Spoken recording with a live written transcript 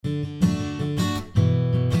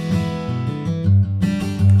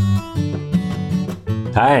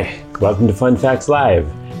Hi, welcome to Fun Facts Live.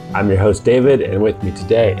 I'm your host David, and with me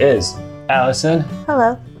today is Allison.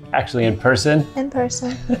 Hello. Actually in person. In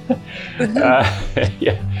person.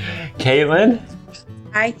 Caitlin.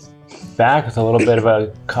 Hi. Back with a little bit of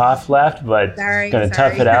a cough left, but gonna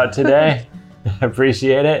tough it out today.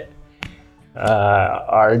 Appreciate it.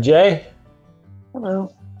 RJ.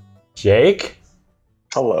 Hello. Jake.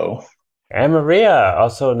 Hello. And Maria,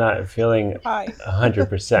 also not feeling Hi.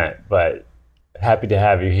 100%, but happy to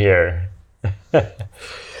have you here.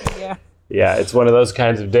 Yeah. Yeah, it's one of those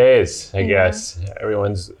kinds of days, I guess.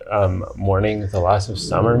 Everyone's mourning the loss of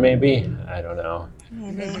summer, maybe. I don't know.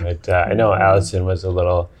 Maybe. But I know Allison was a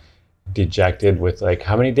little dejected with like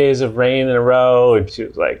how many days of rain in a row, and she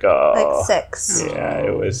was like, "Oh, Like 6. yeah,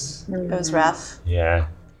 it was rough. yeah,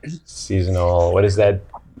 seasonal. What is that?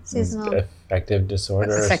 Seasonal. Affective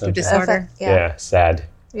disorder. or Affective something? disorder. Yeah, sad.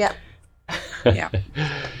 Yeah. Yeah.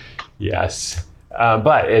 Yes,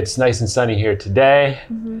 but it's nice and sunny here today,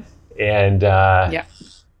 and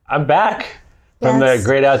I'm back from the Yes.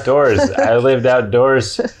 great outdoors. I lived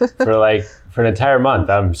outdoors for an entire month.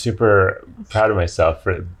 I'm super proud of myself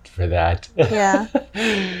for that. Yeah.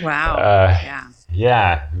 Wow. Yeah.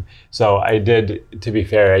 Yeah. So I did, to be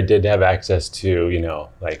fair, I did have access to,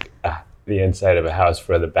 the inside of a house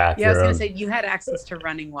for the bathroom. Yeah, I was going to say, you had access to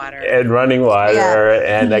running water. And running water,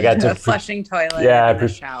 and I got to A flushing toilet, yeah, and a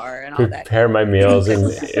shower, and all that. prepare my meals in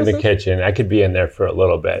the kitchen. I could be in there for a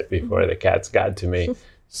little bit before the cats got to me.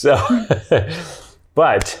 So,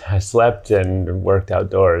 but I slept and worked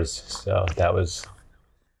outdoors. So that was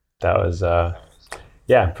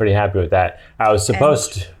pretty happy with that. I was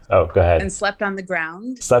supposed to, go ahead. And slept on the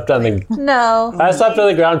ground. Slept on the, No. I slept on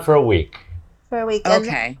the ground for a week. For a week.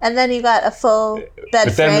 Okay. And then you got a full bed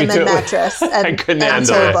But then frame we and took- mattress I and, couldn't and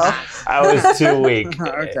handle it. table. I was too weak.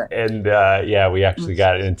 Okay. And we actually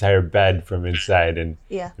got an entire bed from inside and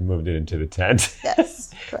Yeah. moved it into the tent.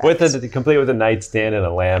 Yes. Correct. Complete with a nightstand and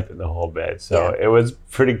a lamp and the whole bed. So Yeah. it was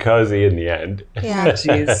pretty cozy in the end. Yeah.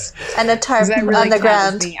 Jeez. And a tarp Does that really on the count as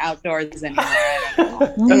ground. being outdoors anymore? I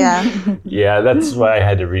don't know. Yeah. Yeah, that's why I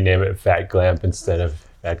had to rename it Fat Glamp instead of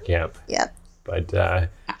Fat Camp. Yeah. But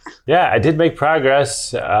I did make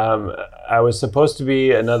progress. I was supposed to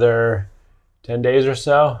be another 10 days or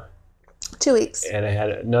so. 2 weeks. And I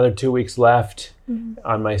had another 2 weeks left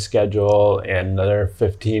on my schedule and another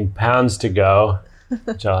 15 pounds to go,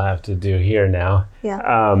 which I'll have to do here now.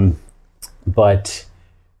 Yeah. But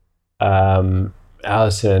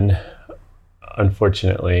Allison,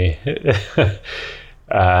 unfortunately, hurt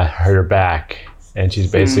her back, and she's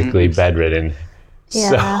basically bedridden.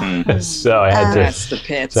 Yeah. So I had That's the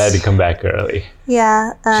pits. so I had to come back early.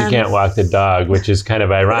 Yeah. She can't walk the dog, which is kind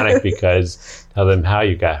of ironic because tell them how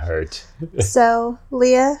you got hurt. So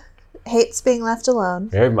Leah hates being left alone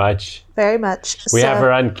Very much. very much. We so, have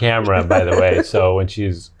her on camera, by the way. So when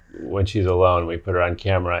she's alone, we put her on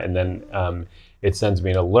camera, and then it sends me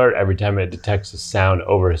an alert every time it detects a sound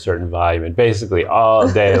over a certain volume. And basically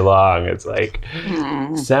all day long, it's like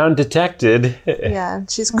sound detected. Yeah.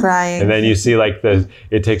 She's crying. And then you see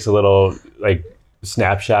it takes a little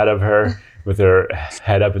snapshot of her with her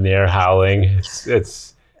head up in the air howling.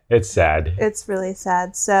 It's sad. It's really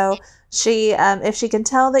sad. So she, if she can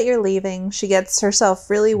tell that you're leaving, she gets herself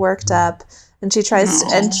really worked up, and she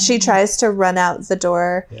tries to run out the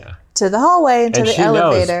door Yeah. to the hallway and to And the she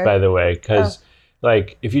elevator. knows, by the way, because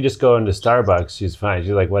if you just go into Starbucks, she's fine.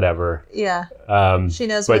 She's like, whatever. Yeah, she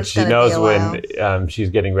knows. But when it's she gonna knows be a while. when she's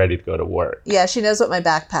getting ready to go to work. Yeah, she knows what my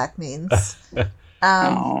backpack means.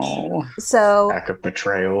 Oh. So Act of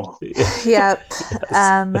betrayal. yep.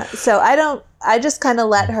 So I just kind of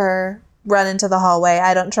let her run into the hallway.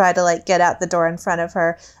 I don't try to get out the door in front of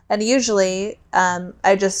her. And usually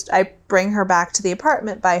I bring her back to the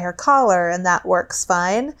apartment by her collar, and that works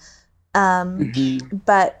fine.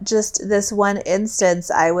 But just this one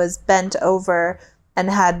instance, I was bent over and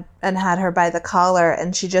had her by the collar,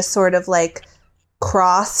 and she just sort of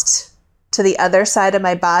crossed to the other side of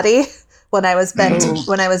my body when I was bent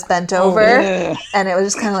over, and it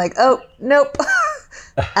was just kind of oh nope.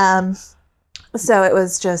 So it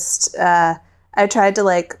was just I tried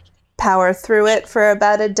to power through it for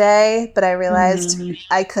about a day, but I realized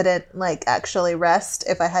I couldn't actually rest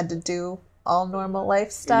if I had to do all normal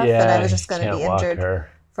life stuff, and I was just going to be injured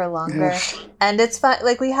for longer. And it's fine.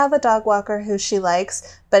 We have a dog walker who she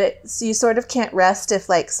likes, but you sort of can't rest if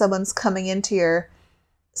someone's coming into your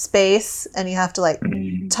space and you have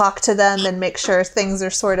to talk to them and make sure things are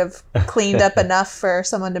sort of cleaned up enough for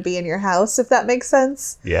someone to be in your house, if that makes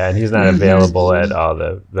sense. Yeah, and he's not available at all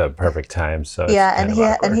the perfect time, so it's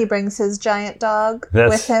and he brings his giant dog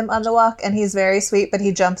with him on the walk, and he's very sweet, but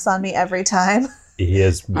he jumps on me every time. He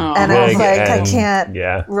is Oh. And I was big like, I and- can't.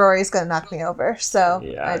 Yeah. Rory's gonna knock me over, so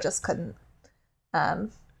Yeah. I just couldn't.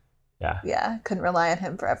 Yeah. Yeah, couldn't rely on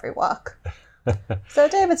him for every walk. So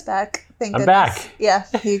David's back. Thank I'm goodness. back. Yeah,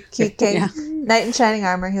 he came Yeah. knight in shining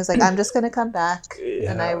armor. He was like, I'm just gonna come back,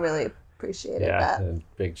 and I Yeah. really appreciated Yeah, that. and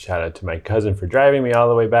big shout out to my cousin for driving me all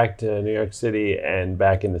the way back to New York City and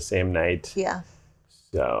back in the same night. Yeah,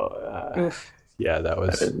 So, Oof. yeah, that That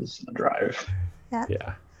was, is a drive.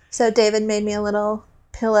 yeah. so David made me a little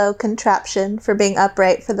pillow contraption for being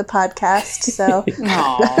upright for the podcast. So,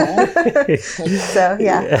 Aw. so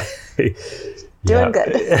yeah, doing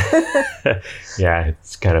good. Yeah,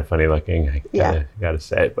 it's kind of funny looking. I gotta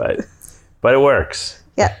say, but it works.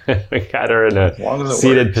 Yeah. We got her in a As long as it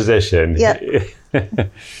seated works. position. Yep.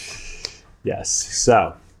 Yes.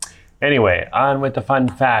 So, anyway, on with the fun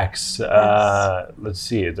facts. Let's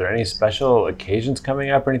see. Is there any special occasions coming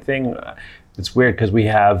up or anything? It's weird because we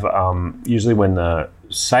have usually when the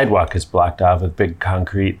sidewalk is blocked off with big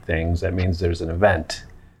concrete things, that means there's an event.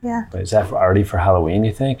 Yeah, But is that already for Halloween,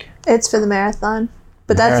 you think? it's for the marathon,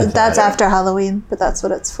 but that's Marathon. after Halloween. But that's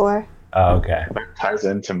what it's for. Oh, okay. That ties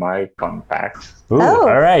into my fun fact. Ooh, Oh.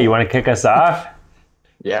 all right. You want to kick us off?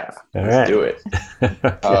 Yeah, All let's right. do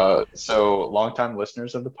it. So longtime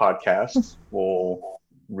listeners of the podcast will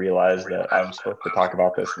realize that I was supposed to talk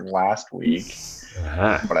about this last week,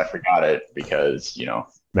 Uh-huh. but I forgot it because,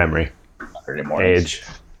 Memory. Saturday mornings.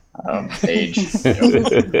 Age.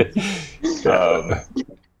 Age.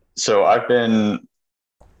 So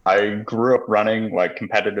I grew up running like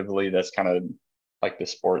competitively. That's kind of like the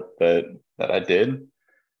sport that I did.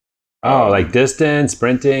 Oh, like distance,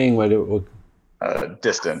 sprinting. What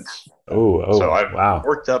Distance. oh, So I've wow.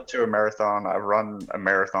 worked up to a marathon. I've run a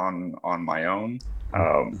marathon on my own.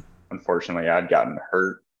 Unfortunately, I'd gotten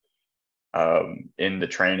hurt in the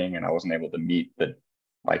training, and I wasn't able to meet the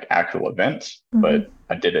actual event, but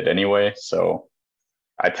I did it anyway. So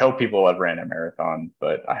I tell people I've ran a marathon,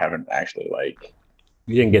 but I haven't actually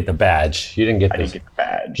You didn't get the badge. You didn't get I the, didn't get the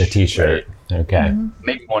badge. the T-shirt. Okay. Mm-hmm.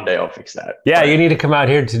 Maybe one day I'll fix that. Yeah, you need to come out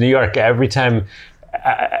here to New York every time.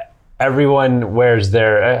 Everyone wears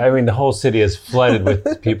their. I mean, the whole city is flooded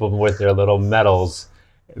with people with their little medals.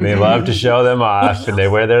 And they love to show them off, and they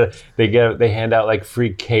wear they hand out like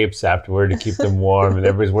free capes afterward to keep them warm, and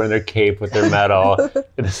everybody's wearing their cape with their medal.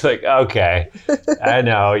 And it's like, okay, I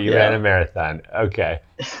know you ran a marathon, okay,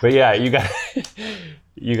 but yeah, you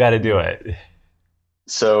got to do it.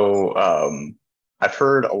 So I've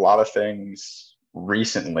heard a lot of things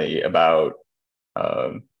recently about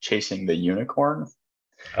chasing the unicorn.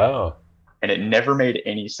 Oh, And it never made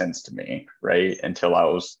any sense to me, right? Until I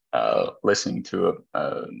was listening to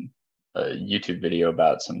a YouTube video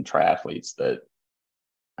about some triathletes that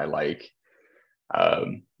I like.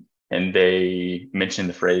 And they mentioned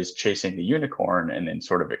the phrase chasing the unicorn and then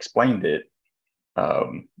sort of explained it.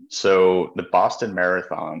 So the Boston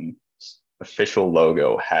Marathon official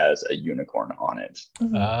logo has a unicorn on it,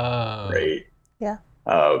 oh, right? Yeah.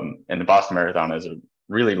 And the Boston Marathon is a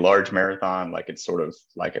really large marathon. It's sort of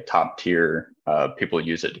like a top tier. People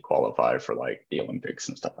use it to qualify for the Olympics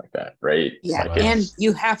and stuff like that, right? Yeah, Wow. and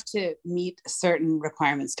you have to meet certain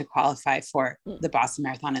requirements to qualify for the Boston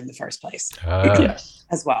Marathon in the first place Yes.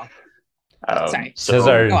 as well. Sorry. Says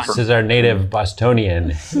Go on. says our native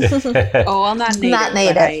Bostonian. Oh, well, not native. Not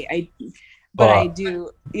native. But Well- I do,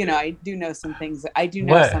 I do know some things. I do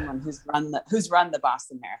know What? someone who's run the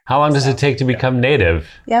Boston Marathon. How long does So- it take to become native?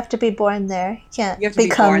 You have to be born there. You can't You have to be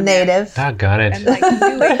become born there. native. Doggone it. And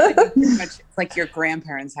you pretty much, it's like your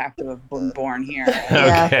grandparents have to have been born here.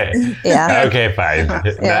 Yeah. Okay. Yeah. Okay, fine.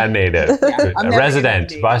 Yeah. Not native. Yeah, I'm A never resident,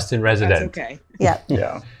 gonna be- Boston That's resident. okay. Yeah.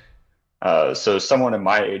 Yeah. So someone in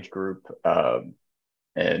my age group,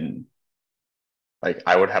 and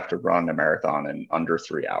I would have to run a marathon in under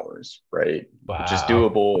 3 hours, right? Wow. Which is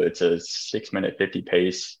doable. It's a 6-minute 50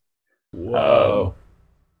 pace. Whoa.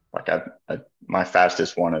 My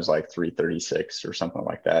fastest one is 3:36 or something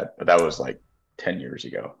like that, but that was 10 years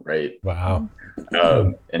ago, right? Wow.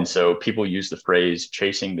 And so people use the phrase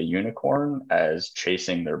chasing the unicorn as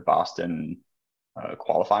chasing their Boston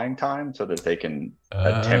qualifying time so that they can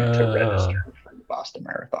attempt to register for the Boston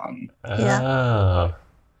Marathon. Oh.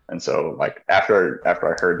 And so after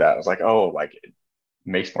I heard that, I was like, oh, it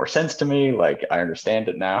makes more sense to me. I understand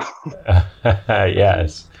it now.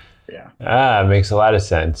 Yes. Yeah. It makes a lot of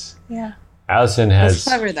sense. Yeah. Allison That's has.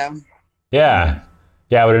 clever though. Yeah.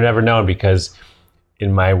 Yeah, I would have never known because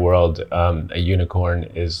in my world, a unicorn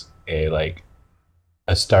is a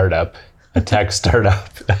startup, a tech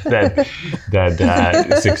startup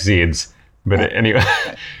that succeeds. But anyway,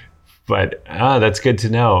 that's good to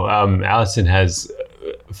know. Allison has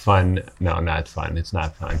fun. No, not fun. It's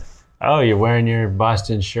not fun. Oh, you're wearing your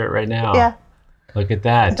Boston shirt right now. Yeah. Look at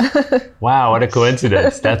that. Wow, what a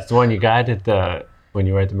coincidence. That's the one you got when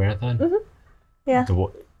you were at the marathon? Mm-hmm. Yeah.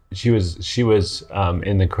 She was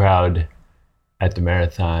in the crowd at the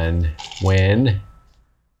marathon when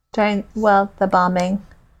During the bombing.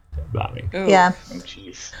 bombing. Ooh. Yeah. Oh,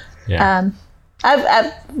 jeez. Yeah.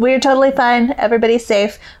 We were totally fine. Everybody's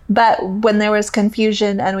safe. But when there was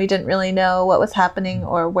confusion and we didn't really know what was happening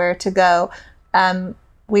or where to go,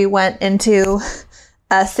 we went into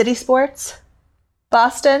City Sports,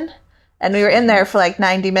 Boston, and we were in there for like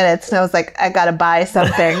 90 minutes. And I was like, I gotta buy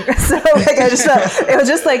something. So like I just felt, it was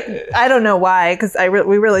just like, I don't know why, because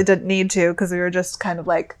we really didn't need to, because we were just kind of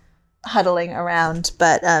like huddling around.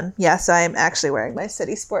 But so I am actually wearing my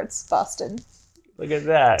City Sports Boston Look at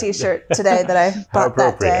that. t-shirt today that I bought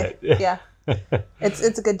that day. appropriate. Yeah.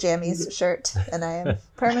 It's a good jammies shirt, and I am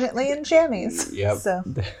permanently in jammies. Yep. So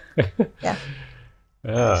yeah.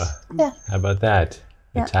 Oh, Yeah. how about that?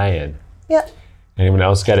 Yeah. A tie-in. Yeah. Anyone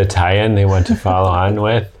else got a tie-in they want to follow on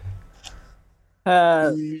with?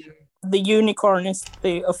 The unicorn is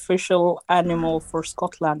the official animal for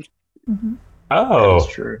Scotland. Mm-hmm. Oh,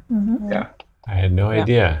 That's true. Mm-hmm. Yeah. I had no Yeah.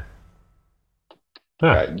 idea.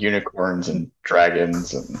 Huh. Got unicorns and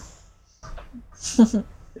dragons and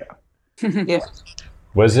Yeah.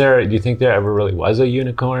 Do you think there ever really was a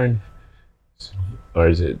unicorn? Or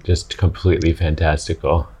is it just completely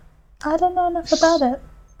fantastical? I don't know enough about it.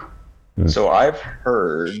 so I've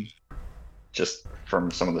heard just from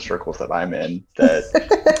some of the circles that I'm in that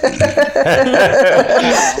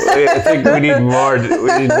I think we need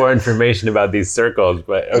more information about these circles,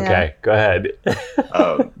 but okay, go ahead.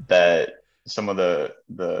 that some of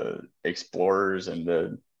the explorers in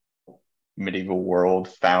the medieval world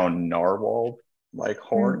found narwhal like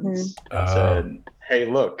horns and said, "Hey,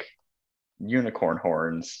 look, unicorn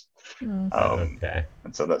horns." Mm. Okay.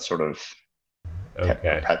 And so that sort of kept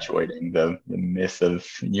Okay. perpetuating the myth of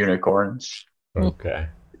unicorns. Okay.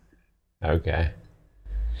 Okay.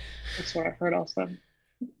 That's what I've heard also.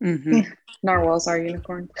 Mhm. Narwhals are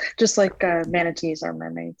unicorns, just like manatees are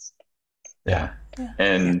mermaids. Yeah.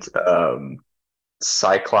 And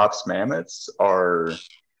cyclops mammoths are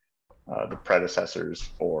the predecessors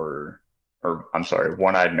for, or I'm sorry,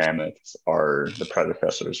 one-eyed mammoths are the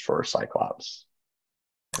predecessors for cyclops.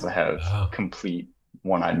 They have complete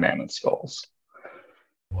one-eyed mammoth skulls.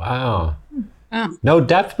 Wow. Oh. No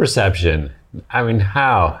depth perception. I mean,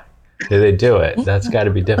 how do they do it? That's got to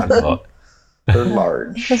be difficult. They're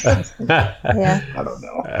large. Yeah. I don't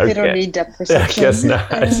know. They don't need depth I perception. guess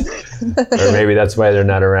not. Or maybe that's why they're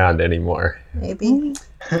not around anymore. Maybe.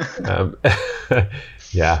 Um,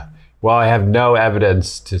 yeah. Well, I have no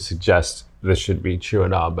evidence to suggest this should be true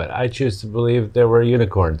at all, but I choose to believe there were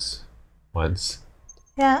unicorns once.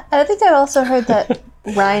 Yeah. I think I've also heard that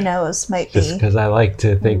rhinos might Just be. because I like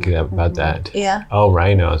to think about that. Yeah. Oh,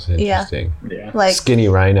 rhinos. Interesting. Yeah. Like, Skinny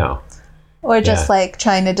rhino. or just yeah. like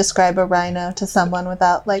trying to describe a rhino to someone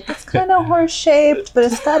without like, it's kind of horse shaped, but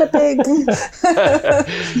it's got a big.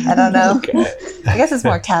 I don't know. Okay. I guess it's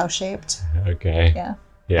more cow shaped. Okay. Yeah.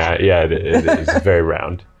 Yeah, it is very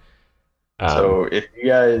round. So if you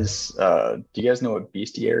guys, do you guys know what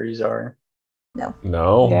bestiaries are?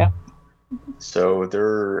 No. Yeah. So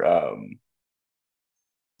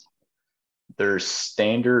they're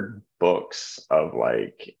standard books of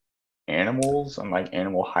like animals and like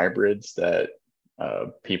animal hybrids that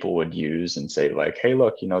people would use and say like, hey,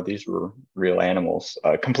 look, these were real animals.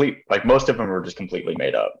 Complete, like most of them were just completely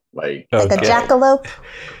made up. Like Like a Okay. jackalope.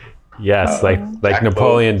 Yes, like Jackalope.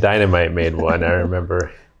 Napoleon Dynamite made one. I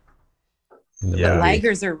remember. In the Yeah. movie.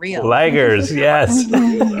 Ligers are real. Ligers, yes.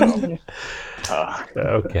 uh,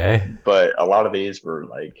 Okay. but a lot of these were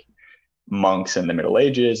like monks in the Middle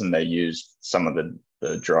Ages, and they used some of the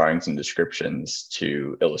drawings and descriptions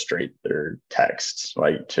to illustrate their texts,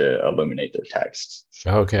 like to illuminate their texts,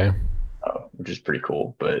 Okay. which is pretty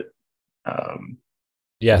cool. But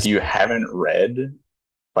Yes. if you haven't read,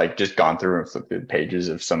 like just gone through and flipped through the pages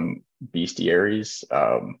of some bestiaries,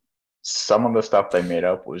 some of the stuff they made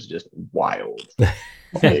up was just wild.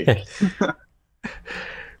 Like,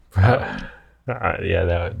 Yeah,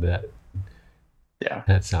 that yeah.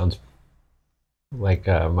 that sounds like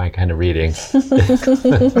my kind of reading.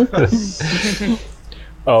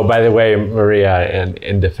 Oh, by the way, Maria,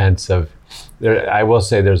 in defense of, I will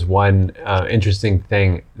say there's one interesting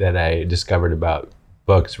thing that I discovered about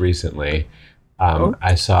books recently.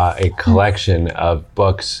 I saw a collection of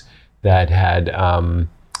books that had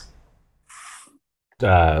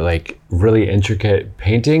like really intricate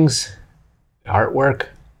paintings, artwork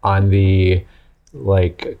on the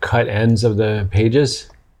like cut ends of the pages,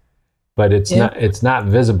 but it's not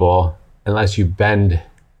visible unless you bend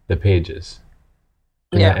the pages.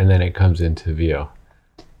 And then it comes into view.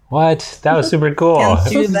 What? That was super cool. Can't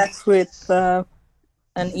do that with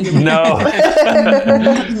an email. No.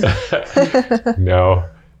 No.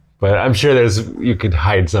 But I'm sure you could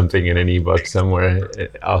hide something in an ebook somewhere.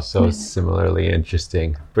 Also similarly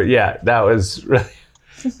interesting. But yeah, that was really,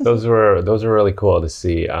 those were really cool to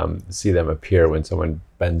see them appear when someone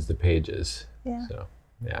bends the pages. Yeah. So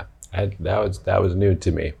yeah, that was new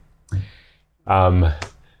to me.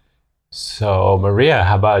 So Maria,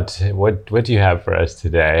 how about what do you have for us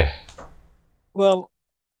today? Well,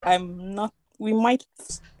 we might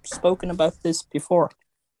have spoken about this before.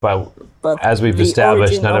 But as we've the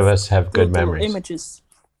established, origin none of of us have good Google memories. Images.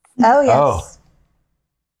 Oh, yes. Oh.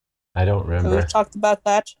 I don't remember. We've talked about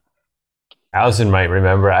that. Allison might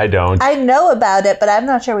remember. I don't. I know about it, but I'm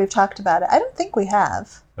not sure we've talked about it. I don't think we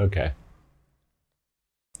have. Okay.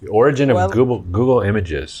 The origin of Google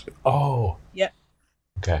Images. Oh. Yeah.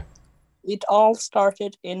 Okay. It all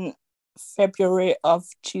started in February of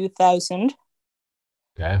 2000.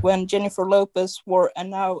 Okay. When Jennifer Lopez wore a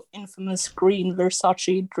now infamous green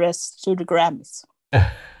Versace dress to the Grammys.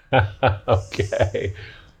 Okay.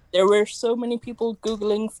 There were so many people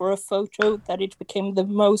Googling for a photo that it became the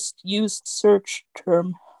most used search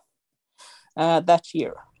term that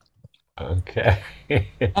year. Okay.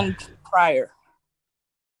 And prior.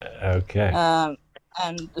 Okay.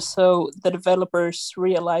 And so the developers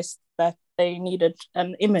realized that they needed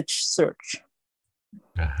an image search.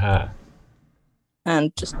 Uh-huh.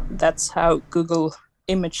 And that's how Google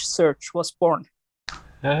image search was born.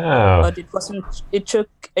 Oh. But it took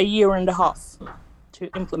a year and a half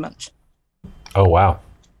to implement. Oh, wow.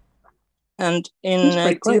 And in That's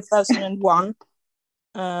pretty quick. 2001,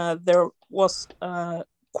 there was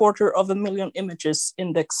 250,000 images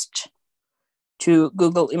indexed to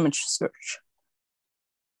Google image search.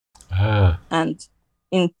 Ah. And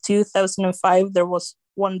in 2005, there was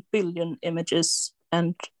 1 billion images,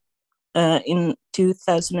 and in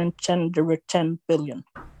 2010, there were 10 billion.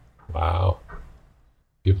 Wow.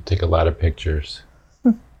 People take a lot of pictures.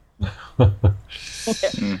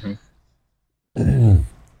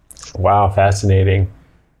 Wow, fascinating.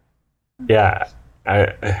 Yeah,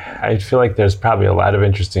 I feel like there's probably a lot of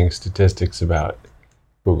interesting statistics about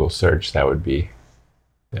Google search that would be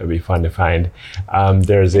fun to find.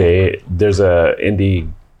 There's a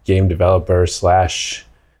indie game developer slash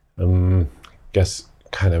guess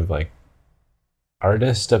kind of like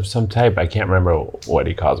artist of some type. I can't remember what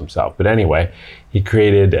he calls himself, but anyway, he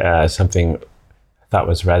created something I thought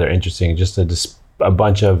was rather interesting. Just a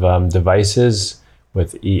bunch of devices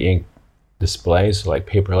with e-ink displays, so like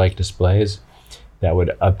paper-like displays that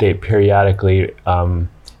would update periodically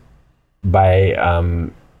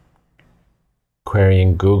by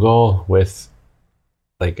querying Google with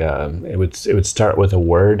like it would start with a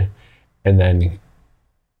word, and then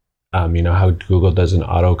you know how Google does an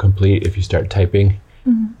autocomplete if you start typing.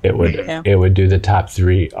 Mm-hmm. It would do the top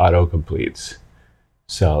 3 autocompletes.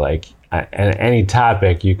 So like any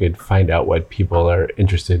topic, you could find out what people are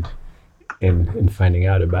interested in finding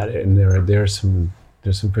out about it, and there's some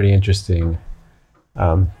pretty interesting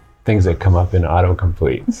things that come up in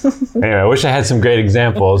autocomplete. Anyway, I wish I had some great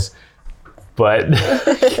examples, but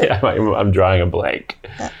yeah, I'm drawing a blank.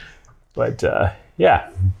 But yeah.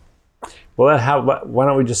 Well, why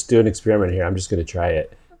don't we just do an experiment here? I'm just going to try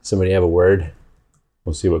it. Somebody have a word?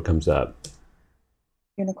 We'll see what comes up.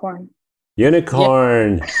 Unicorn.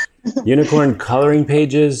 Unicorn. Yeah. Unicorn coloring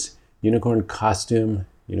pages. Unicorn costume.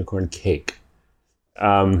 Unicorn cake.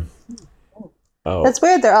 Oh. That's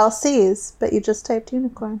weird. They're all C's, but you just typed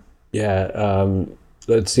unicorn. Yeah.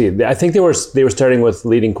 Let's see. I think they were starting with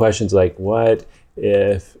leading questions like, "What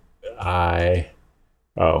if I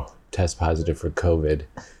test positive for COVID?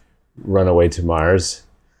 Run away to Mars.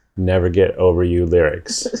 Never get over you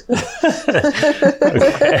lyrics."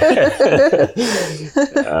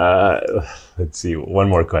 Let's see. One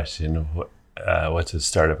more question. What's the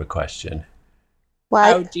start of a question?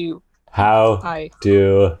 What? How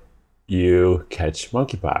do you catch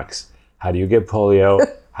monkeypox? How do you get polio?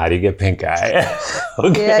 How do you get pink eye?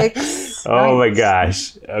 Okay. Yikes. Oh my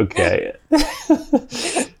gosh. Okay.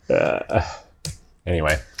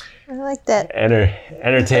 Anyway. I like that.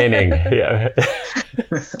 Entertaining. Yeah.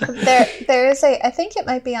 There is I think it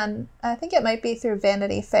might be through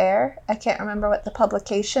Vanity Fair. I can't remember what the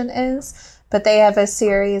publication is, but they have a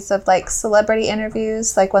series of like celebrity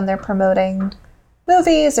interviews, like when they're promoting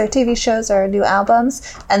movies or TV shows or new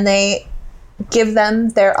albums, and they give them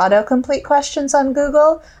their autocomplete questions on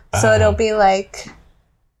Google. So it'll be like,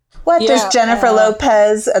 what does Yeah, Jennifer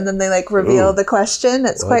Lopez, and then they like reveal Ooh. the question.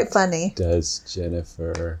 It's What quite funny. does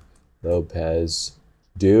Jennifer Lopez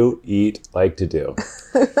do, eat, like to do?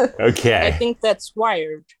 I Okay. think that's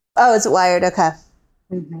Wired. Oh, it's Wired. Okay.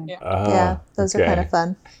 Mhm. Yeah, those are kind of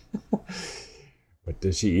fun. What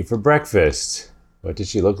does she eat for breakfast? What does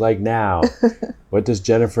she look like now? What does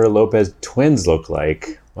Jennifer Lopez twins look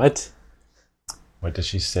like? What? What does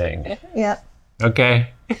she sing? Yeah.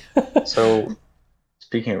 Okay. So,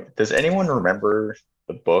 speaking of, does anyone remember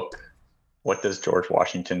the book, What Does George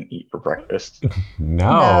Washington Eat for Breakfast?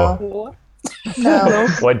 No. No.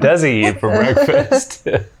 What does he eat for breakfast?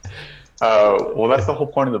 Well, that's the whole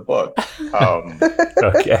point of the book.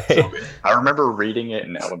 Okay. So I remember reading it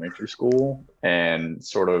in elementary school and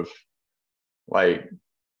sort of like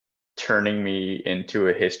turning me into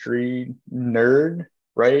a history nerd,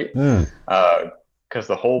 right? Hmm. Because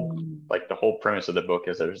the whole premise of the book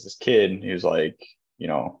is there's this kid who's like,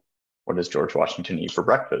 what does George Washington eat for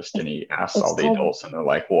breakfast? And he asks It's all the called- adults, and they're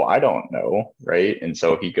like, well, I don't know, right? And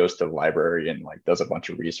so he goes to the library and like does a bunch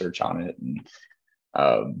of research on it, and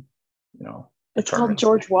It's called determines-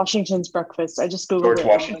 George Washington's Breakfast. I just googled George it. And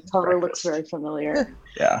Washington's the cover Breakfast. looks very familiar.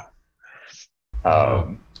 Yeah.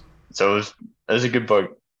 So it was a good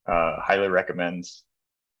book. Highly recommend.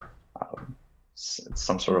 It's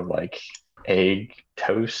some sort of like eggy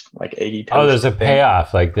toast. Oh, there's a thing.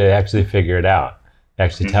 payoff. Like they actually figure it out. They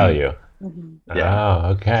actually tell Mhm. you. Mhm. Yeah. Oh,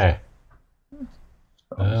 okay.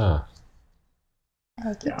 Oh,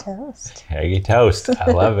 Eggy Yeah. toast. eggy toast.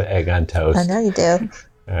 I love egg on I toast. know you do.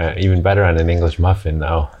 Even better on an English muffin,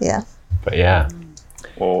 though. Yeah. But yeah,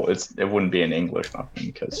 Well, it wouldn't be an English muffin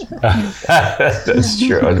because that's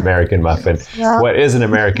true. An American muffin. Well, What is an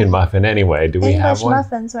American muffin anyway? Do we have English one?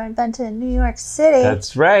 muffins were invented in New York City.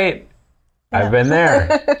 That's right. Yeah. I've been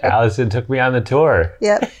there. Allison took me on the tour.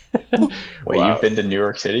 Yep. wait, Wow. you've been to New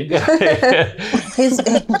York City? He's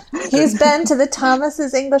been to the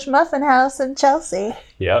Thomas's English Muffin House in Chelsea.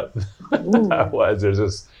 Yep. I was. There's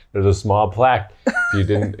a small plaque.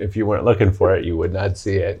 If you weren't looking for it, you would not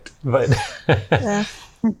see it. But Yeah.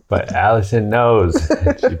 but Allison knows.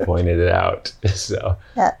 She pointed it out. So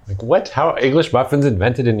Yeah. like what? How English muffins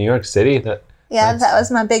invented in New York City? Yeah, that was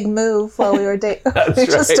my big move while we were dating. That's We right.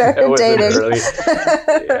 just That started was an dating.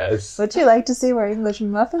 early- Yes. Would you like to see where English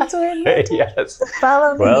muffins were invented? Yes.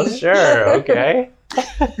 Follow me. Well, sure. Okay.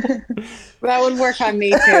 That would work on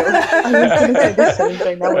me too. I was going to say the same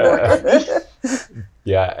thing. That would work on me.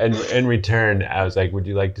 Yeah, and in return, I was like, would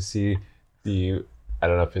you like to see I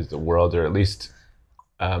don't know if it's the world or at least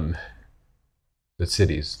the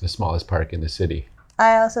cities, the smallest park in the city.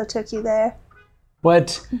 I also took you there.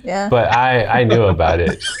 What? Yeah. But I knew about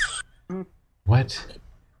it. What?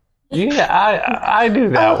 Yeah, I knew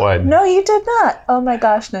that one. No, you did not. Oh my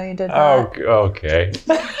gosh, no, you did not. Oh, okay.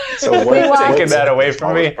 So We walked- Taking that away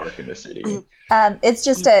from me. Park in the city. It's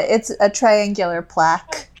just it's a triangular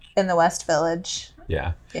plaque in the West Village.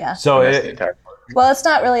 Yeah. Yeah. So That's the it, entire park. Well, it's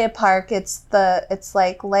not really a park. It's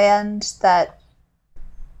like land that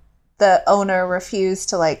the owner refused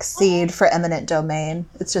to like cede for eminent domain.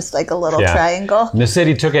 It's just like a little Yeah. triangle. the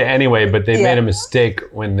city took it anyway, but they Yeah. made a mistake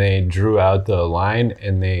when they drew out the line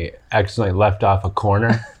and they accidentally left off a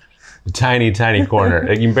corner. A tiny, tiny corner.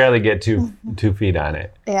 Like, you can barely get 2 feet on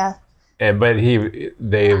it. Yeah. But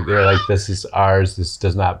they're like, this is ours. This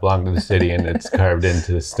does not belong to the city, and it's carved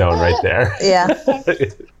into the stone right there. Yeah.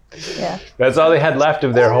 Yeah. That's all they had left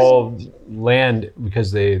of their whole land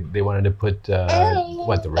because they wanted to put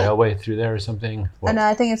the railway through there or something. And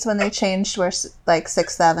I think it's when they changed where like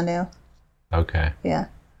 6th Avenue. Okay. Yeah.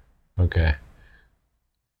 Okay.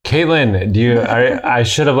 Caitlin, I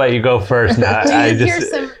should have let you go first. Now Do I you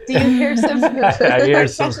just hear some I hear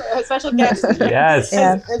some special guest? yes,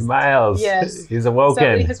 Yeah. Miles. Yes. He's Somebody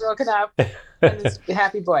awoken. has woken up and is a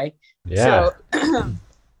happy boy. Yeah.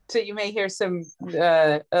 So you may hear some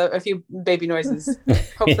a few baby noises.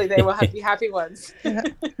 Hopefully they will be happy ones. Yeah.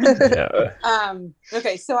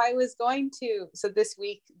 Okay, so I was going to. So this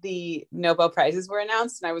week the Nobel Prizes were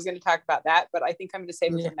announced, and I was going to talk about that, but I think I'm going to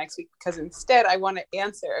save it for next week because instead I want to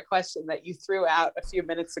answer a question that you threw out a few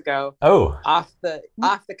minutes ago Oh. off the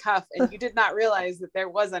cuff, and you did not realize that there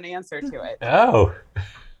was an answer to it. Oh.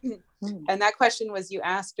 And that question was, you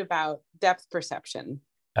asked about depth perception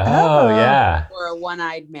Oh, yeah. for a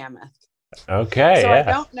one-eyed mammoth. Okay. So yeah.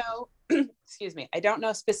 I don't know, excuse me, I don't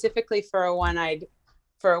know specifically for a one-eyed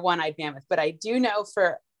mammoth, but I do know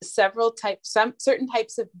for certain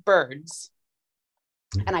types of birds,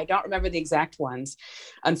 and I don't remember the exact ones.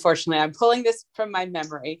 Unfortunately, I'm pulling this from my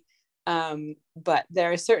memory. But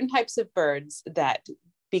there are certain types of birds that,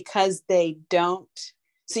 because they don't,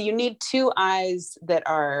 So you need two eyes that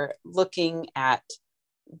are looking at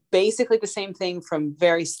basically the same thing from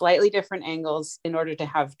very slightly different angles in order to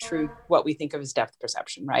have true, what we think of as depth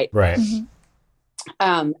perception, right? Right.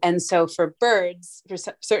 And so for birds, for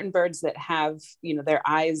certain birds that have, their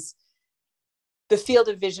eyes, the field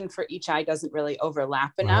of vision for each eye doesn't really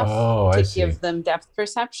overlap enough to give them depth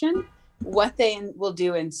perception. What they will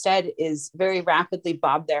do instead is very rapidly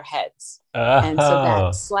bob their heads. And so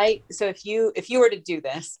that so if you were to do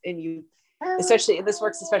this, and you, especially, this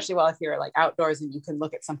works especially well if you're like outdoors and you can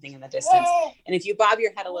look at something in the distance. And if you bob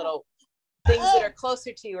your head a little, things that are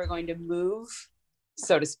closer to you are going to move,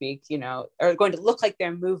 so to speak, are going to look like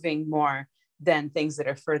they're moving more than things that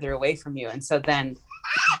are further away from you. And so then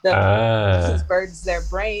these birds, their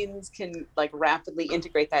brains can like rapidly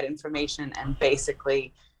integrate that information, and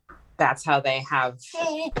basically that's how they have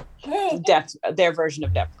their version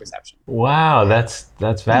of depth perception. Wow, that's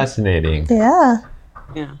fascinating. Yeah.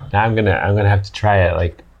 Yeah. Now I'm gonna have to try it,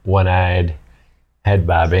 like one-eyed head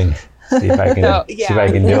bobbing. See if I can see if I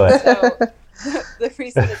can do it. So the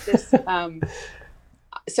reason that this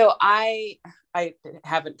so I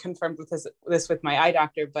haven't confirmed with this with my eye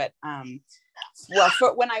doctor, but when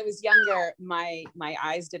I was younger, my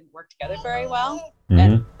eyes didn't work together very well,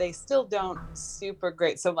 and they still don't super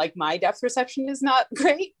great. So like my depth perception is not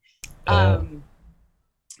great.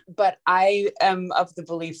 But I am of the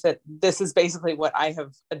belief that this is basically what I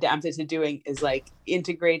have adapted to doing, is like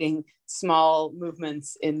integrating small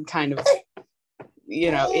movements in kind of,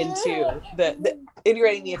 into the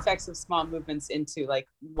integrating the effects of small movements into like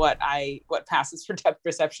what passes for depth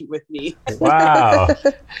perception with me. Wow.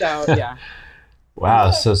 So yeah.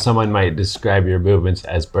 Wow. So someone might describe your movements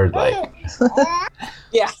as bird-like.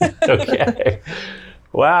 Yeah. Okay.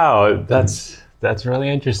 Wow. That's really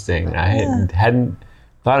interesting. I hadn't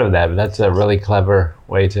thought of that, but that's a really clever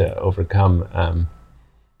way to overcome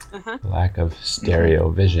lack of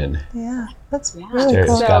stereo vision. Yeah, that's really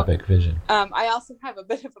stereoscopic vision. I also have a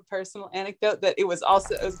bit of a personal anecdote that it was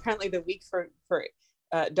apparently the week for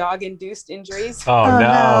dog-induced injuries. Oh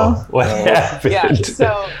no! What happened? Yeah.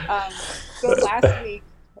 So last week,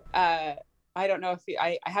 I don't know if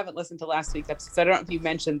I haven't listened to last week's episode, so I don't know if you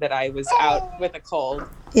mentioned that I was out with a cold.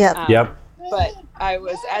 Yeah. Yep. But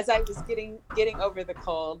as I was getting over the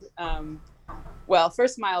cold,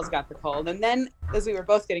 first Miles got the cold, and then as we were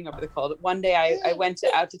both getting over the cold, one day I went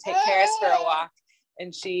out to take Karis for a walk,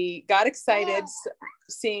 and she got excited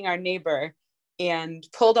seeing our neighbor and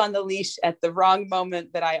pulled on the leash at the wrong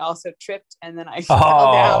moment that I also tripped, and then I fell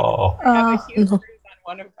down. I have a huge bruise on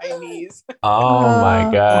one of my knees. Oh my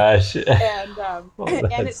gosh. And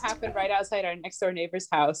and it happened right outside our next door neighbor's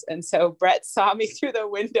house. And so Brett saw me through the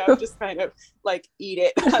window just kind of like eat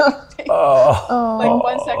it. Like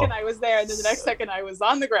 1 second I was there, and then the next second I was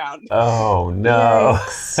on the ground. Oh no.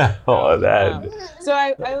 So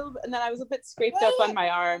I was a bit scraped up on my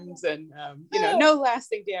arms, and no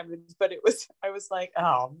lasting damage, but I was like,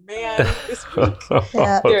 oh man, this week.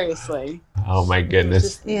 Seriously. Oh my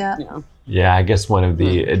goodness. Yeah, I guess one of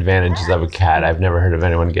the advantages of a cat, I've never heard of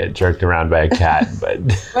anyone get jerked around by a cat, but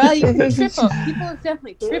well, people have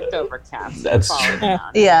definitely tripped over cats. That's true.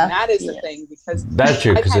 Yeah, and that is the thing, because that's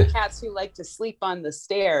true. I've had cats who like to sleep on the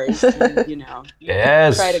stairs, and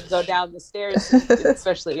yes, try to go down the stairs,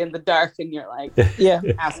 especially in the dark, and you're like,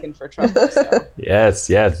 asking for trouble. So. Yes.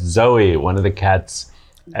 Zoe, one of the cats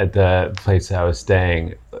at the place I was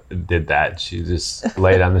staying, did that. She just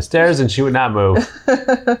laid on the stairs and she would not move.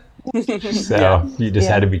 So you just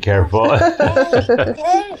had to be careful.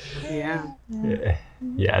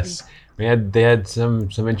 Yes. They had some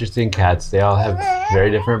interesting cats. They all have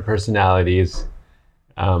very different personalities.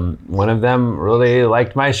 One of them really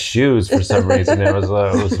liked my shoes for some reason. It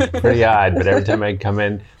was pretty odd, but every time I'd come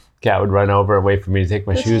in, cat would run over and wait for me to take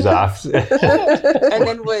my shoes off. And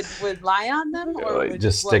then would lie on them, or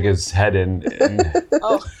just stick his head in and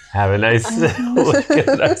have a nice look at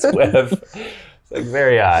a nice web. It's like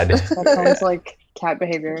very odd. That sounds like cat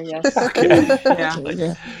behavior, yes.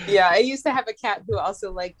 Okay. Yeah. I used to have a cat who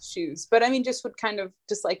also liked shoes, but I mean, just would kind of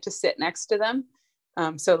just like to sit next to them.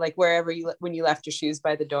 So like wherever when you left your shoes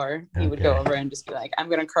by the door, he would go over and just be like, I'm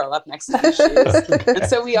going to curl up next to your shoes. And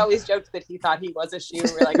so we always joked that he thought he was a shoe.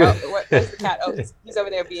 We're like, where's the cat? Oh, he's over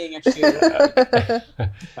there being a shoe.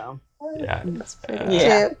 So, yeah. That's pretty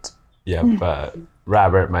cute. Yep.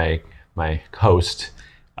 Robert, my host,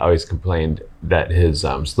 always complained that his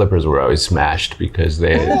slippers were always smashed because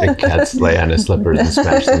the cats lay on his slippers and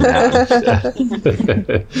smash them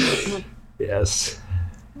down. Yes.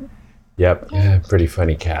 Yep. Yeah, pretty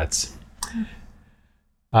funny cats.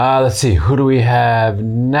 Let's see. Who do we have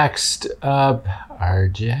next up?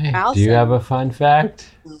 RJ, do you Allison. have a fun fact?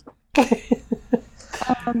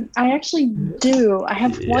 I actually do. I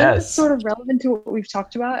have one Yes. that's sort of relevant to what we've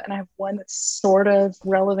talked about, and I have one that's sort of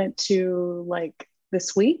relevant to like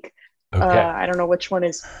this week. Okay. I don't know which one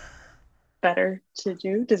is better to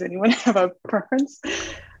do. Does anyone have a preference? Do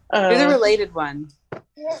the related one.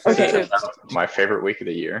 Okay. My favorite week of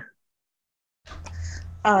the year.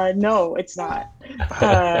 No, it's not.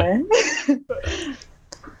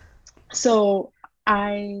 So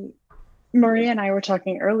Maria and I were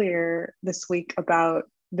talking earlier this week about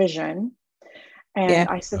vision, and Yeah.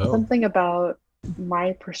 I said Oh. something about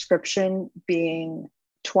my prescription being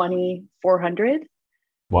 20/400.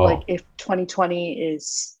 Wow. Like if 20/20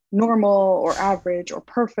 is normal or average or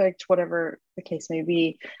perfect, whatever the case may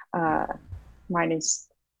be, mine is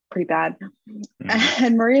pretty bad.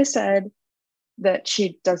 And Maria said that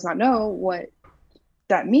she does not know what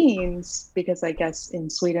that means because I guess in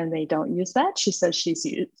Sweden they don't use that. She says she's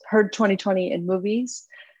heard 20/20 in movies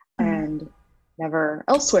and never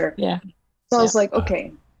elsewhere. Yeah. So I was like,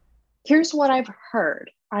 okay, here's what I've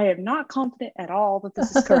heard. I am not confident at all that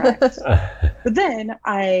this is correct. But then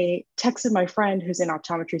I texted my friend who's in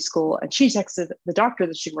optometry school, and she texted the doctor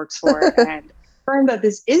that she works for and confirmed that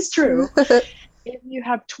this is true. If you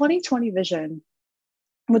have 20/20 vision,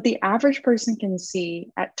 what the average person can see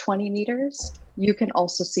at 20 meters, you can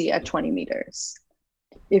also see at 20 meters.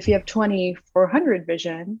 If you have 20/400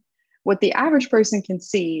 vision, what the average person can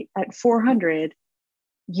see at 400,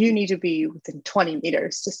 you need to be within 20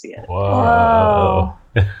 meters to see it. Whoa.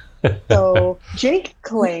 So Jake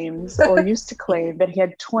claims, or used to claim, that he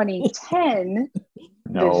had 20/10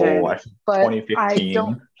 No, vision, I but 2015. I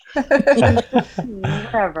don't.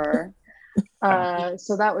 Whatever.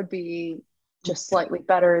 So that would be just slightly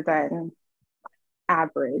better than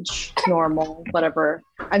average, normal, whatever.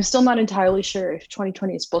 I'm still not entirely sure if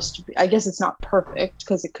 20/20 is supposed to be. I guess it's not perfect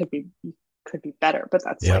because it could be better, but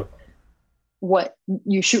that's Yep. like what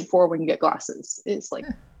you shoot for when you get glasses is like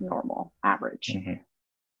normal, average. Mhm.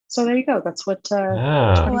 So there you go. That's what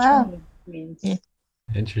Ah, 20/20 means.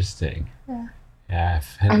 interesting. Yeah. Yeah.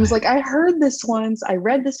 I was like, I heard this once. I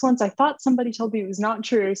read this once. I thought somebody told me it was not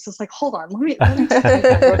true. So it's like, hold on, let me check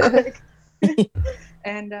that real quick.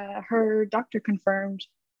 And her doctor confirmed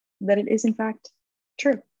that it is in fact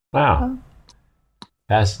true. Wow.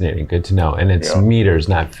 Fascinating. Good to know. And it's Yeah. meters,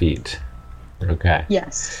 not feet. Okay.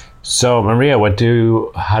 Yes. So, Maria,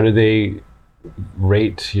 how do they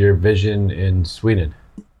rate your vision in Sweden?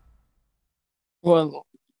 Well,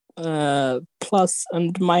 plus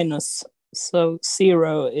and minus. So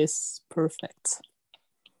 0 is perfect.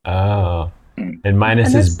 Oh. And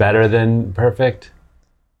minus And is better than perfect?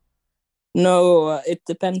 No, it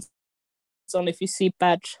depends on if you see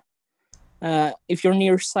bad, if you're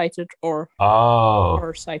nearsighted or Oh.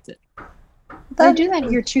 farsighted. They do that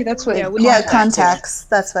here too. That's what. Yeah, contacts.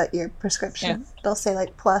 That's what your prescription. They'll say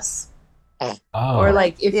like plus. Oh. Or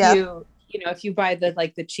like if Yeah. if you buy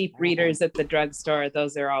the cheap readers at the drugstore,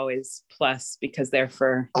 those are always plus because they're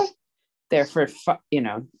for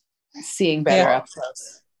seeing better Yeah. up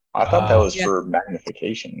close. I thought that was Yeah. for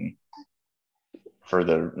magnification for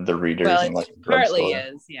the readers Well, and it like the partly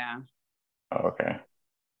drugstore. is, yeah. Oh, okay.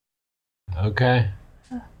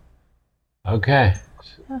 Okay.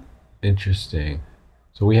 Interesting.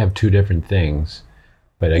 So we have two different things,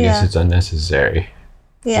 but I guess Yeah. it's unnecessary.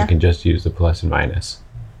 Yeah. You can just use the plus and minus.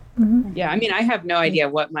 Mhm. Yeah, I mean, I have no idea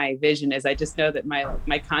what my vision is. I just know that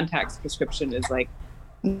my contacts prescription is like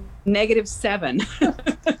 -7.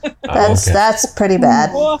 That's pretty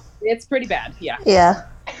bad. It's pretty bad. Yeah. Yeah.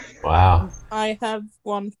 Wow. I have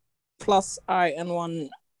one plus eye and one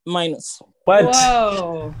minus. What?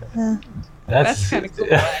 Whoa. That's kind of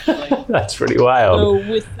cool, actually. That's pretty wild.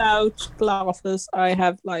 So without glasses, I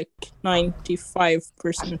have like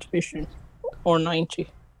 95% vision, or 90.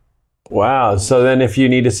 Wow. So then if you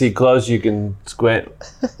need to see close, you can squint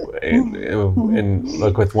and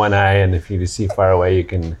look with one eye. And if you need to see far away, you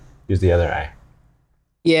can use the other eye.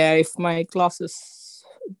 Yeah, if my glasses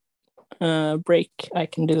break, I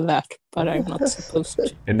can do that, but I'm not supposed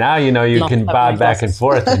to. And now you know you Not can have bob my back and glasses.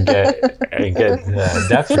 forth and get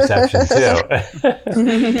depth perception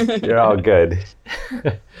too. You're all good.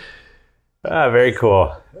 Very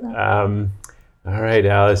cool. All right,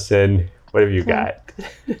 Allison, what have you got?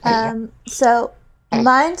 So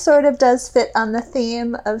mine sort of does fit on the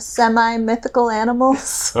theme of semi-mythical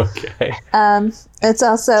animals. Okay. It's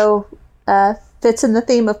also fits in the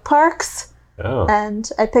theme of parks. Oh, And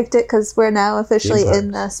I picked it because we're now officially Theme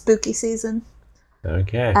in the spooky season.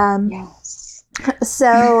 okay. Yes.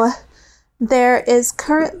 So There is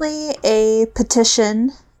currently a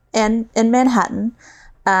petition in Manhattan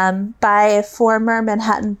by a former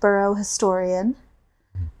Manhattan borough historian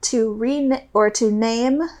to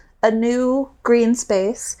name a new green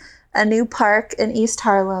space, a new park in East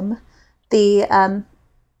Harlem, the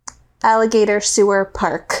Alligator Sewer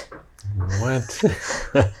Park. What?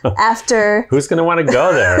 After Who's going to want to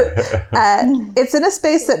go there? it's in a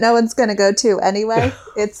space that no one's going to go to anyway.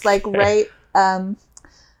 It's like right on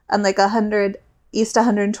like East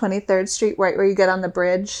 123rd Street, right where you get on the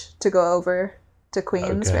bridge to go over to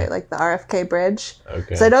Queens, Okay. right? Like the RFK bridge.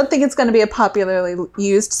 Okay. So I don't think it's going to be a popularly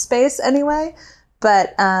used space anyway.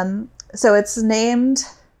 But so it's named,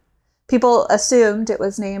 people assumed it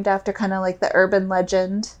was named after kind of like the urban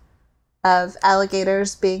legend of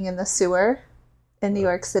alligators being in the sewer in New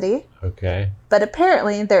York City. Okay. But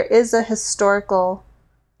apparently there is a historical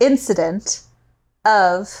incident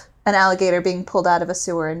of an alligator being pulled out of a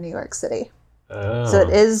sewer in New York City. Oh. So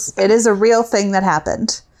it is a real thing that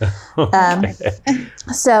happened. Okay.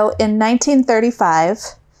 So in 1935,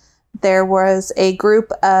 there was a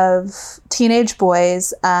group of teenage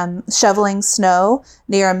boys shoveling snow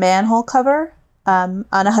near a manhole cover on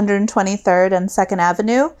 123rd and 2nd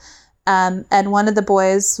Avenue. And one of the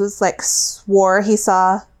boys was like, swore he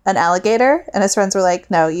saw an alligator, and his friends were like,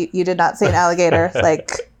 no, you did not see an alligator.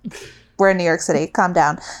 Like, we're in New York City, calm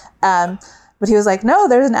down. But he was like, no,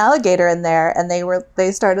 there's an alligator in there. And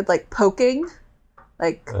they started like poking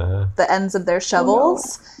like the ends of their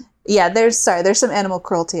shovels. Oh, no. Yeah, there's some animal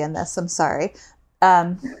cruelty in this. I'm sorry.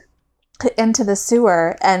 Into the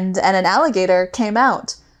sewer, and an alligator came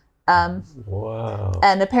out. Wow.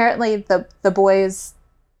 And apparently the boys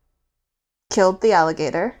killed the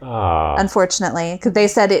alligator. Oh. Unfortunately, because they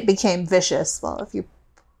said it became vicious. Well, if you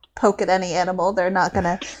poke at any animal, they're not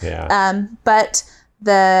gonna. Yeah. But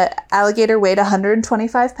the alligator weighed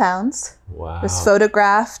 125 pounds. Wow. It was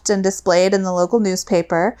photographed and displayed in the local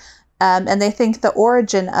newspaper. And they think the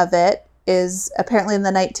origin of it is apparently in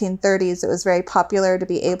the 1930s. It was very popular to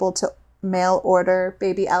be able to mail order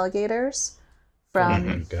baby alligators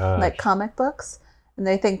from like comic books. And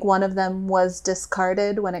they think one of them was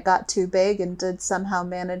discarded when it got too big and did somehow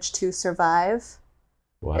manage to survive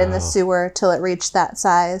in the sewer till it reached that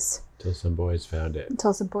size. Until some boys found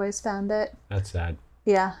it. That's sad.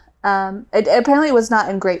 Yeah. It apparently was not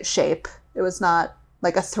in great shape. It was not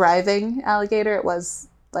like a thriving alligator. It was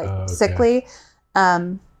like sickly.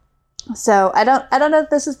 So I don't know if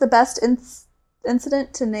this is the best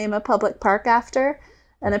incident to name a public park after.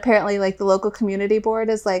 And apparently like the local community board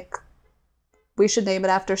is like, we should name it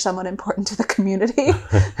after someone important to the community,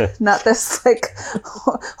 not this like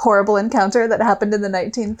horrible encounter that happened in the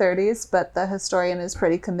 1930s. But the historian is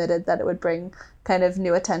pretty committed that it would bring kind of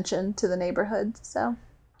new attention to the neighborhood. So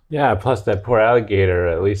yeah, plus that poor alligator,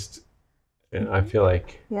 at least I feel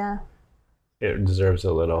like it deserves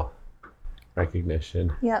a little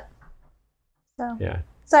recognition. Yep. So yeah.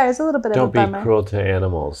 Sorry, it's a little bit of a bummer. Don't be cruel to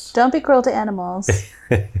animals. Don't be cruel to animals.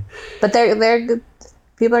 But they're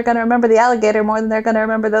people are going to remember the alligator more than they're going to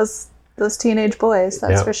remember those teenage boys.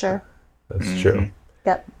 That's for sure. That's true.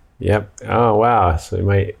 Yep. Oh wow! So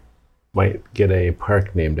we might get a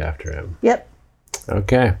park named after him. Yep.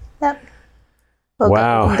 Okay. Yep.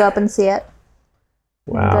 Wow. You can go up and see it.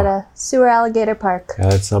 Wow. Go to Sewer Alligator Park.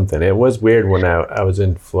 Yeah, that's something. It was weird when I was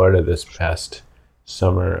in Florida this past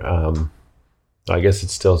summer. I guess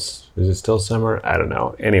is it still summer? I don't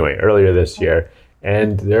know. Anyway, earlier this year.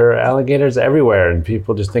 And there are alligators everywhere, and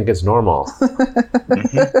people just think it's normal.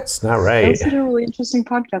 It's not right. I listened to a really interesting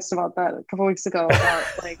podcast about that a couple weeks ago. About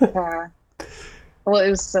like, well,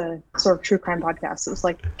 it was a sort of true crime podcast. It was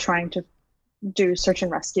like trying to do search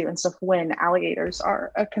and rescue and stuff when alligators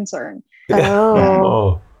are a concern.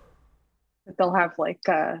 Oh. They'll have like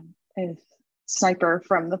a sniper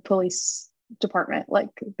from the police department, like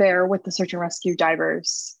there with the search and rescue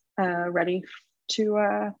divers, ready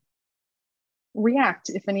to react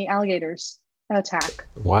if any alligators attack.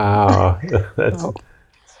 Wow.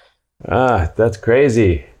 That's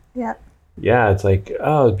crazy. Yep. Yeah, it's like,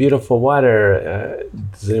 oh, beautiful water.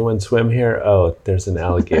 Does anyone swim here? Oh, there's an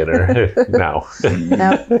alligator. No.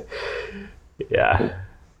 Nope. Yeah.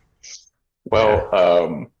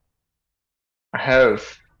 Well, I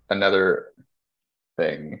have another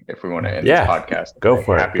thing if we want to end this podcast. Go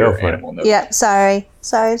for it. Go for it. Note. Yeah, sorry.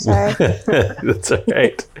 That's all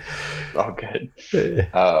right. All good.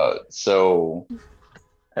 So,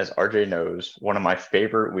 as RJ knows, one of my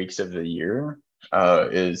favorite weeks of the year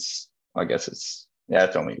is, I guess it's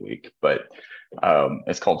only a week, but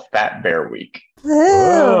it's called Fat Bear Week.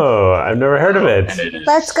 Oh, I've never heard of it.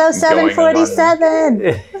 Let's go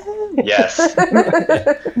 747. Yes.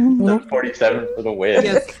 747 for the win.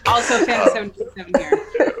 Yes, also fan of 727 here.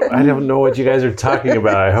 I don't know what you guys are talking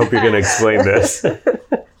about. I hope you're going to explain this.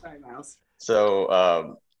 Sorry, Miles.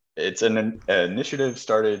 So it's an initiative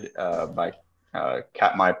started by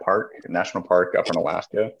Katmai Park National Park up in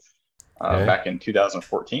Alaska Okay. back in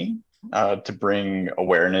 2014 to bring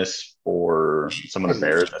awareness for some of the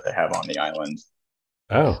bears that they have on the island.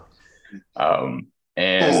 Oh.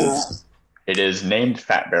 And it is named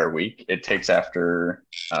Fat Bear Week. It takes after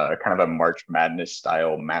kind of a March Madness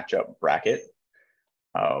style matchup bracket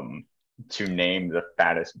to name the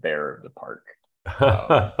fattest bear of the park.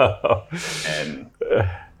 And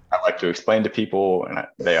I like to explain to people, and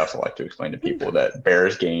they also like to explain to people, that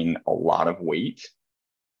bears gain a lot of weight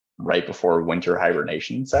right before winter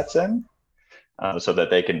hibernation sets in, so that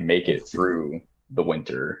they can make it through the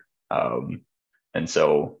winter. And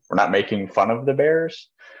so we're not making fun of the bears.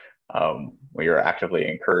 We are actively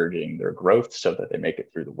encouraging their growth so that they make it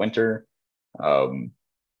through the winter.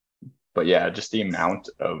 But yeah, just the amount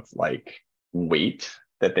of like weight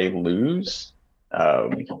that they lose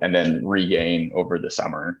and then regain over the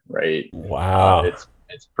summer, right? Wow.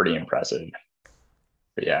 It's pretty impressive.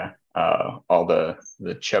 But yeah, all the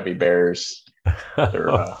chubby bears,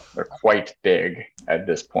 they're quite big at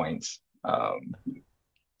this point.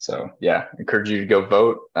 So yeah, encourage you to go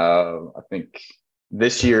vote. I think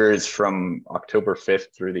this year is from October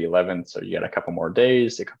 5th through the 11th, so you got a couple more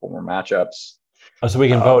days, a couple more matchups. Oh, so we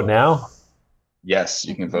can vote now? Yes,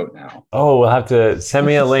 you can vote now. Oh, we'll have to send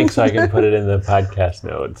me a link so I can put it in the podcast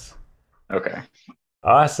notes. Okay.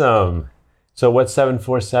 Awesome. So what's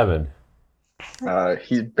 747?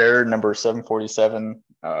 He's bear number 747.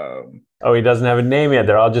 Oh, he doesn't have a name yet.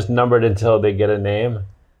 They're all just numbered until they get a name?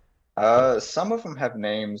 Some of them have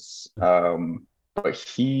names, but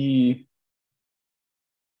he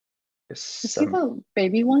Is he the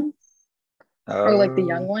baby one? Or like the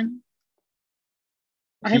young one?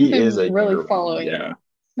 I haven't been really following. Yeah.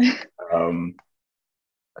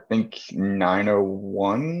 I think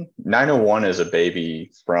 901. 901 is a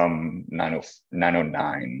baby from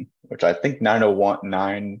 909, which I think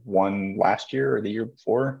 901 won last year or the year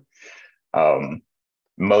before.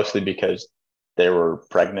 Mostly because they were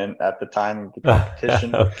pregnant at the time of the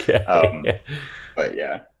competition. Okay. But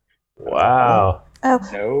yeah. Wow.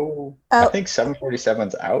 No, I think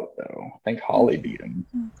 747's out though. I think Holly beat him.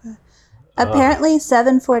 Okay. Apparently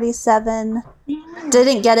 747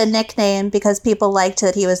 didn't get a nickname because people liked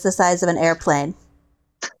that he was the size of an airplane.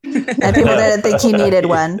 And people didn't think he needed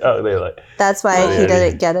one. Oh, they like. That's why he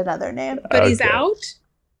didn't get another name. But he's out?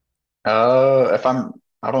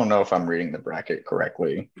 I don't know if I'm reading the bracket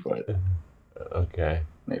correctly, but Okay.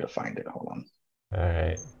 I need to find it. Hold on. All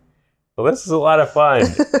right. Well, this is a lot of fun.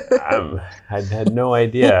 I had no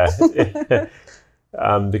idea. The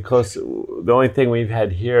only thing we've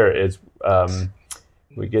had here is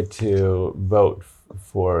we get to vote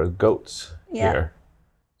for goats here.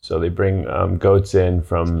 So they bring goats in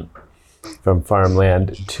from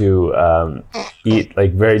farmland to eat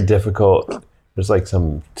like very difficult. There's like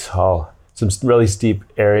some really steep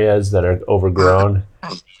areas that are overgrown,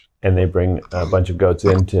 and they bring a bunch of goats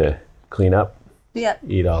in to clean up.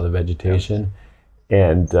 Eat all the vegetation.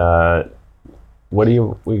 And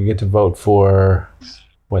we get to vote for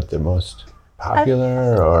what the most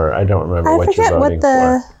popular, or I don't remember what you're voting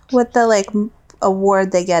for. What the like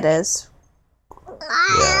award they get is.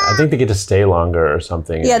 Yeah, I think they get to stay longer or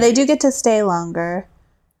something. Yeah, they do get to stay longer,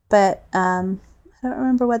 but I don't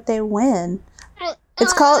remember what they win.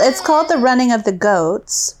 It's called the running of the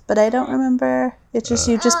goats, but I don't remember. It's just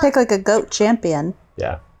you just pick like a goat champion.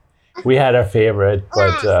 Yeah. We had our favorite,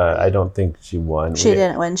 but I don't think she won. She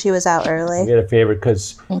didn't win. She was out early. We had a favorite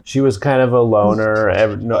because she was kind of a loner.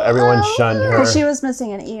 Everyone shunned her. She was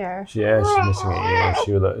missing an ear. Yeah, she's missing an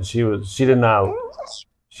ear.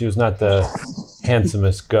 She was not the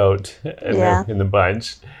handsomest goat in the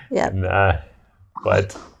bunch. Yeah. And,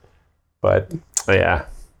 but yeah,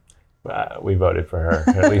 we voted for her.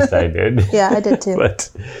 Or at least I did. Yeah, I did too. but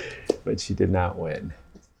she did not win.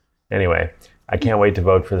 Anyway. I can't wait to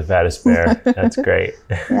vote for the fattest bear. That's great.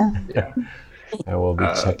 Yeah. I will be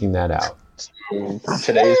checking that out.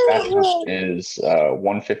 Today's matchup is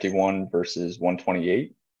 151 versus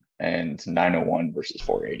 128 and 901 versus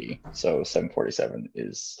 480. So 747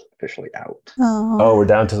 is officially out. Oh, we're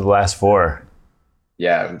down to the last four.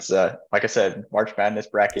 Yeah, it's like I said, March Madness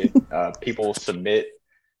bracket. People submit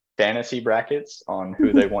fantasy brackets on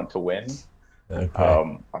who they want to win. Okay.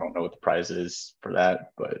 I don't know what the prize is for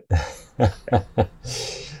that, but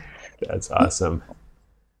that's awesome.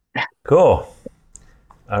 Cool.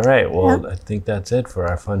 All right. Well, I think that's it for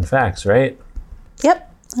our fun facts, right?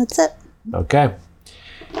 Yep. That's it. Okay.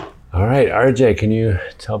 All right, RJ, can you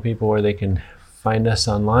tell people where they can find us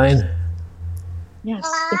online? Yes,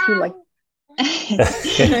 if you like.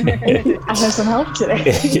 I have some help today.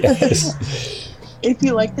 Yes. If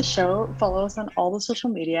you like the show, follow us on all the social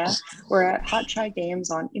media. We're at Hot Try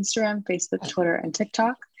Games on Instagram, Facebook, Twitter, and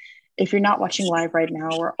TikTok. If you're not watching live right now,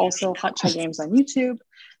 we're also Hot Try Games on YouTube,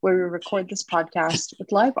 where we record this podcast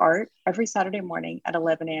with live art every Saturday morning at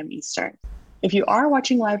 11 a.m. Eastern. If you are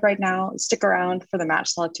watching live right now, stick around for the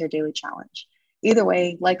Match Solitaire Daily Challenge. Either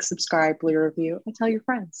way, like, subscribe, leave a review, and tell your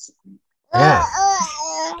friends. Yeah.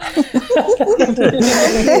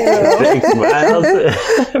 Thanks, Miles.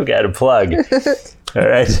 I've got a plug. All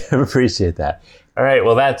right. Appreciate that. All right.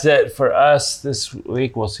 Well, that's it for us this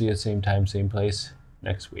week. We'll see you same time, same place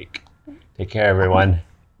next week. Take care, everyone.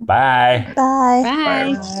 Bye.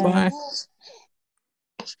 Bye. Bye.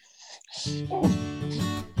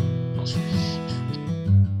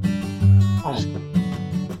 Bye.